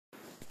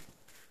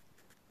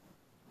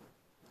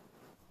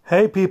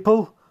Hey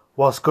people,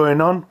 what's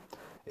going on?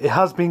 It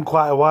has been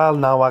quite a while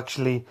now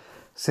actually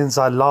since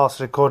I last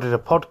recorded a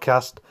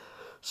podcast,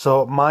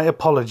 so my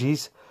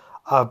apologies.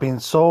 I've been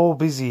so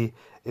busy,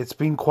 it's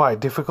been quite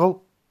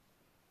difficult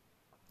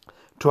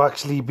to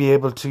actually be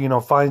able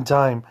to, find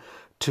time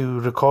to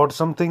record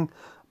something.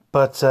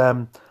 But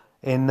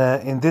in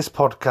this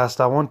podcast,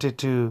 I wanted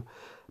to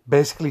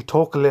basically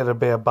talk a little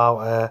bit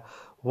about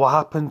what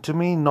happened to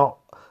me not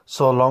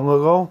so long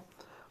ago.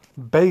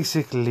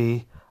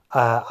 Basically,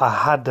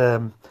 I had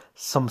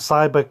some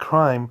cyber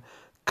crime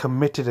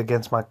committed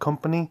against my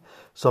company.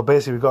 So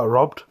basically, we got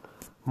robbed,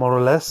 more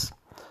or less.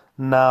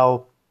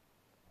 Now,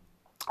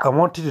 I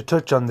wanted to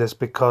touch on this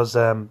because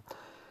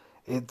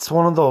it's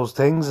one of those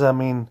things. I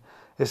mean,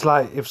 it's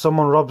like if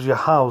someone robs your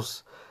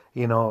house,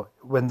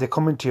 when they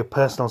come into your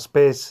personal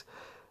space,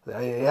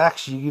 it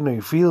actually,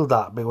 you feel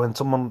that. But when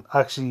someone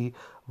actually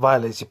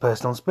violates your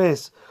personal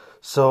space,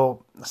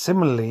 so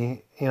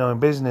similarly, in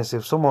business,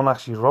 if someone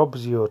actually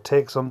robs you or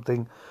takes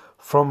something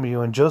from you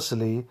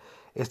unjustly,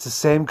 it's the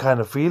same kind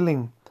of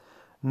feeling.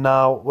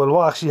 Now, well,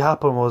 what actually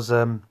happened was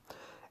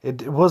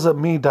it wasn't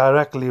me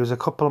directly. It was a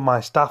couple of my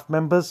staff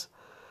members.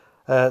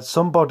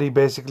 Somebody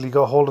basically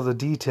got hold of the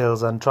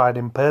details and tried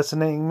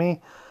impersonating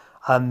me,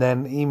 and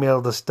then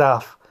emailed the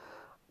staff,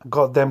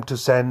 got them to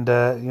send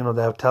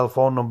their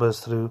telephone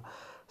numbers through,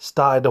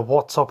 started a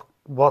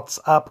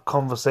WhatsApp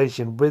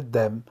conversation with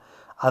them,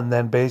 and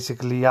then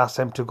basically asked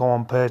them to go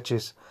and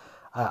purchase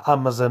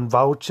Amazon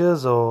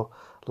vouchers or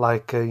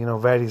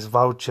various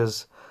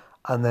vouchers.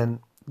 And then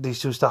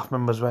these two staff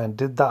members went and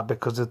did that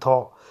because they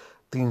thought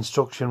the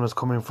instruction was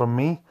coming from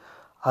me,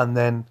 and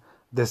then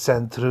they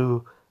sent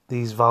through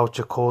these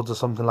voucher codes or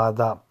something like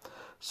that.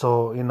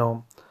 So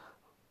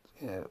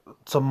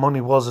some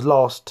money was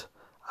lost,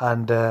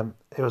 and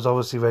it was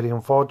obviously very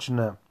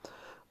unfortunate.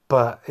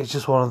 But it's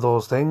just one of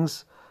those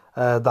things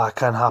that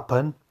can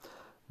happen.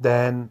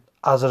 Then,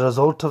 as a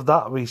result of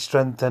that, we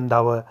strengthened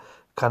our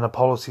kind of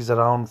policies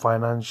around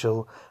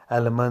financial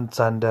elements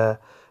and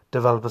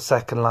developed a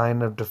second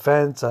line of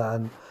defense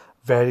and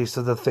various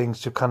other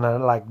things to kind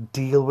of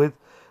deal with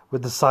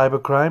the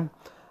cybercrime.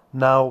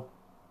 Now,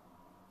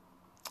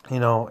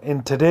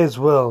 in today's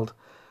world,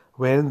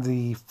 we're in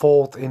the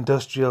fourth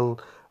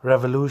industrial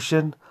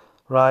revolution,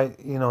 right?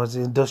 It's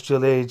the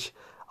industrial age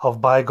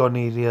of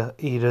bygone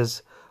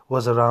eras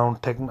was around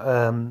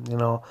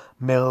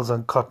mills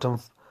and cotton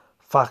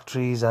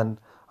factories and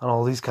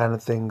all these kind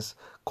of things,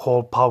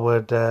 coal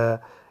powered,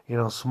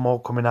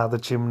 smoke coming out of the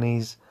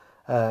chimneys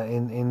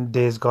in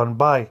days gone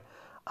by.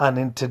 And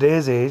in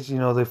today's age,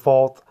 the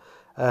fourth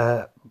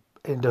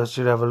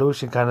industrial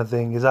revolution kind of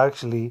thing is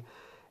actually,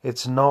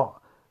 it's not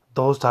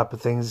those type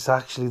of things, it's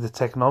actually the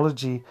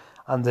technology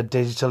and the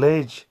digital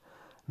age.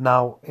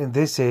 Now, in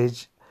this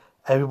age,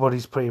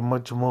 everybody's pretty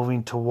much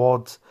moving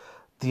towards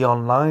the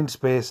online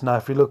space. Now,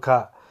 if you look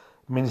at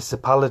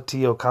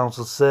municipality or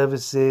council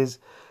services,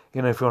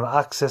 if you want to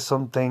access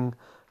something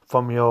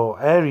from your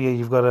area,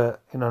 you've got to,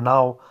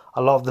 now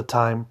a lot of the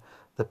time,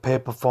 the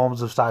paper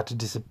forms have started to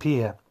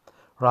disappear,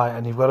 right?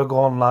 And you've got to go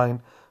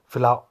online,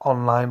 fill out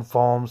online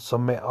forms,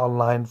 submit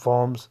online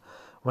forms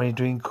when you're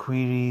doing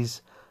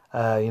queries,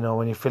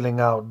 when you're filling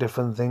out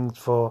different things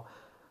for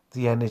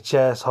the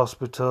NHS,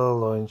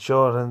 hospital or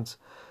insurance.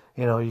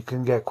 You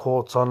can get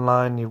quotes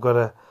online. You've got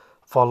to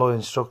follow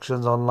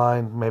instructions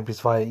online. Maybe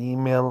it's via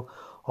email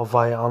or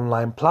via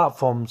online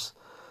platforms.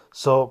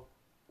 So,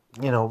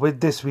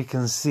 with this we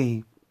can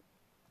see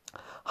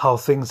how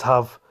things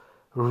have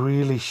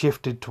really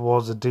shifted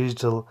towards the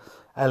digital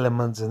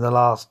elements in the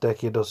last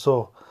decade or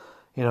so.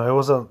 It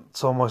wasn't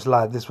so much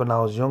like this when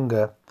I was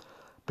younger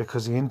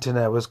because the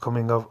internet was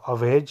coming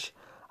of age,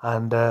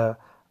 and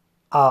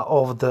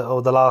over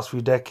the last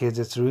few decades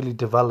it's really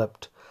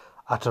developed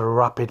at a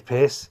rapid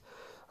pace.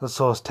 And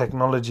so as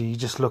technology, you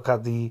just look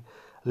at the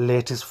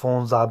latest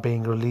phones that are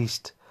being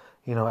released,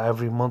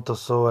 every month or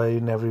so,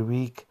 even every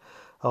week,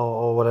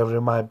 or whatever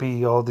it might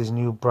be. All these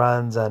new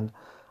brands and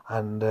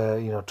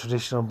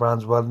traditional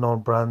brands, well-known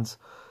brands,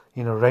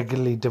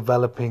 regularly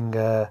developing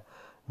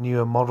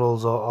newer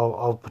models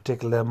of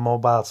particular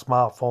mobile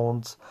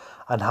smartphones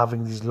and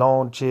having these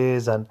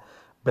launches and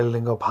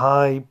building up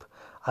hype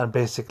and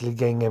basically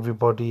getting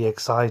everybody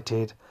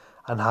excited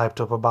and hyped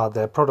up about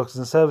their products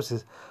and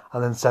services,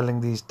 and then selling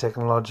these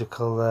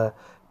technological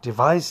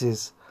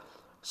devices.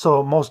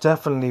 So most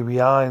definitely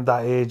we are in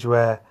that age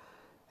where,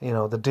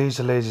 the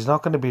digital age is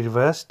not going to be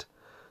reversed.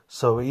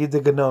 So we're either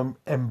going to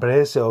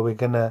embrace it or we're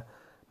going to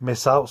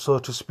miss out, so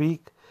to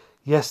speak.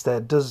 Yes,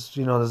 that does,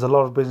 there's a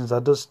lot of business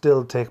that does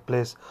still take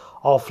place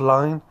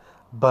offline,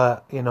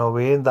 but,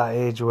 we're in that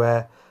age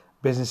where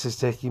business is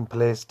taking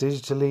place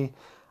digitally.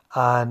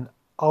 And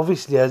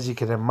obviously, as you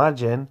can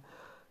imagine,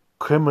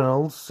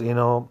 criminals,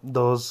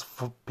 those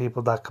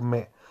people that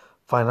commit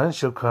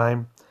financial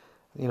crime,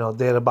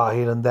 they're about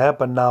here and there,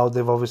 but now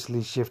they've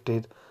obviously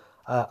shifted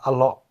a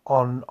lot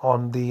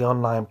on the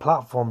online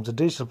platforms, the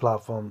digital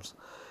platforms.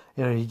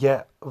 You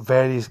get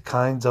various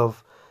kinds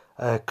of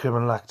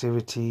criminal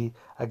activity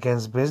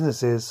against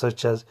businesses,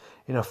 such as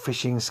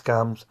phishing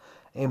scams,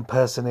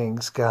 impersonating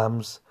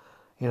scams,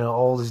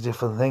 all these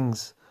different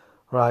things,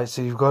 right?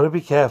 So you've got to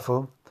be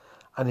careful,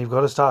 and you've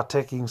got to start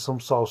taking some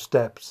sort of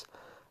steps.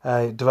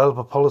 Develop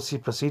a policy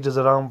procedures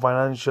around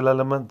financial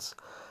elements.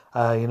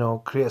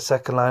 Create a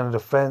second line of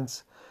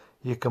defense.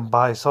 You can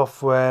buy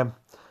software,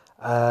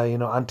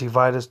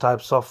 antivirus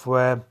type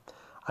software,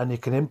 and you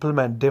can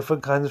implement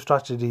different kinds of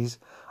strategies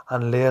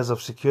and layers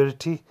of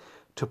security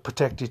to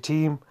protect your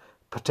team,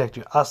 protect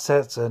your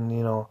assets, and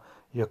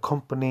your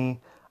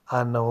company,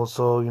 and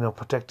also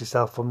protect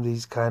yourself from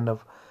these kind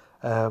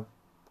of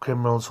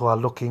criminals who are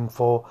looking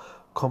for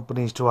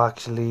companies to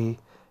actually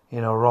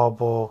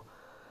rob or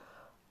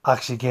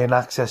actually gain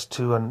access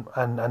to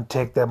and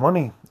take their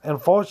money.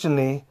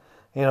 Unfortunately,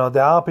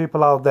 there are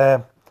people out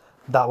there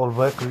that will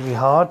work really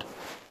hard.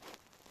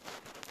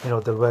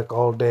 They'll work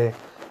all day,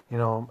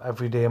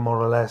 every day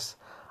more or less,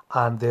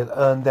 and they'll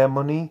earn their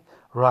money,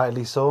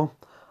 rightly so.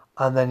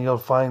 And then you'll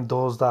find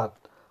those that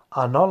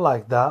are not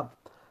like that,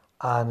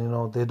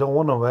 and they don't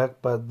want to work,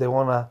 but they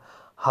want to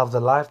have the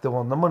life, they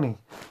want the money.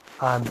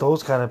 And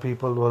those kind of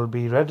people will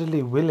be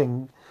readily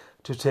willing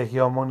to take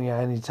your money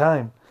at any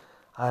time.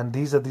 And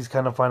these are these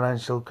kind of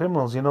financial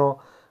criminals, So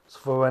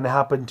for when it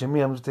happened to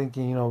me, I'm just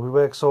thinking, we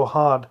work so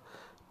hard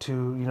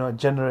to,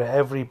 generate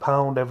every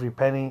pound, every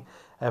penny,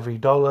 every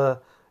dollar,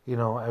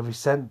 every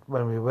cent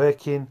when we're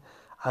working.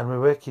 And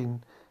we're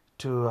working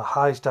to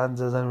high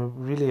standards and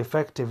we're really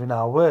effective in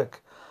our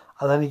work.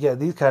 And then you get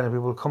these kind of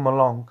people come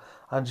along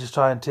and just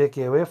try and take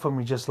it away from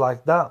you just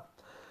like that.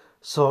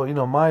 So,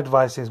 my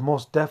advice is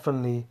most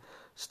definitely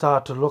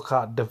start to look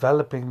at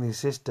developing these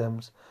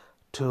systems,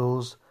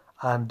 tools,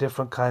 and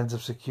different kinds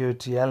of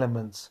security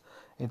elements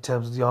in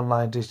terms of the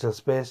online digital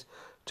space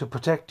to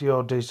protect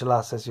your digital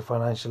assets, your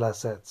financial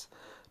assets,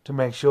 to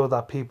make sure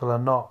that people are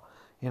not,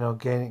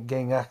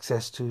 getting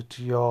access to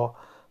your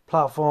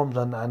platforms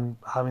and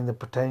having the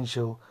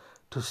potential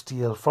to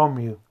steal from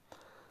you.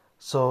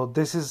 So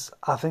this is,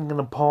 I think, an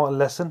important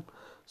lesson.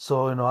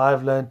 So,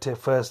 I've learned it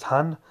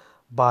firsthand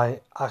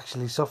by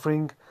actually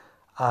suffering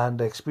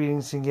and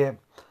experiencing it.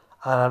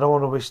 And I don't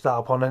want to wish that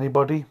upon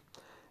anybody.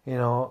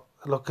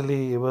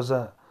 Luckily it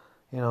wasn't,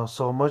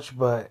 so much,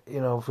 but,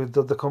 with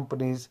the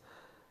companies,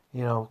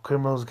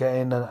 criminals get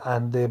in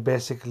and they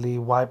basically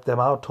wipe them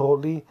out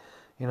totally.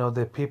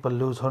 The people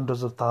lose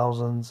hundreds of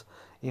thousands,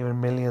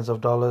 even millions of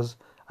dollars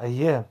a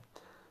year.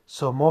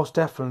 So most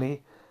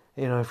definitely,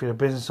 if you're a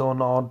business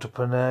owner,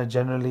 entrepreneur,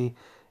 generally,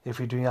 if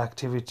you're doing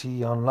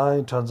activity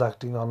online,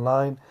 transacting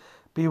online,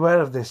 be aware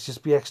of this.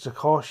 Just be extra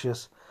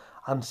cautious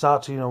and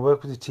start to,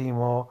 work with your team,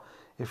 or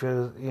if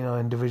you're,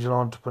 individual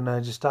entrepreneur,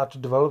 just start to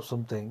develop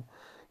something,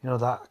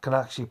 that can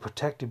actually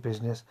protect your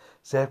business,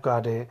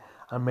 safeguard it,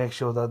 and make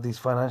sure that these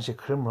financial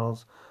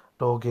criminals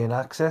don't gain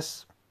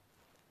access.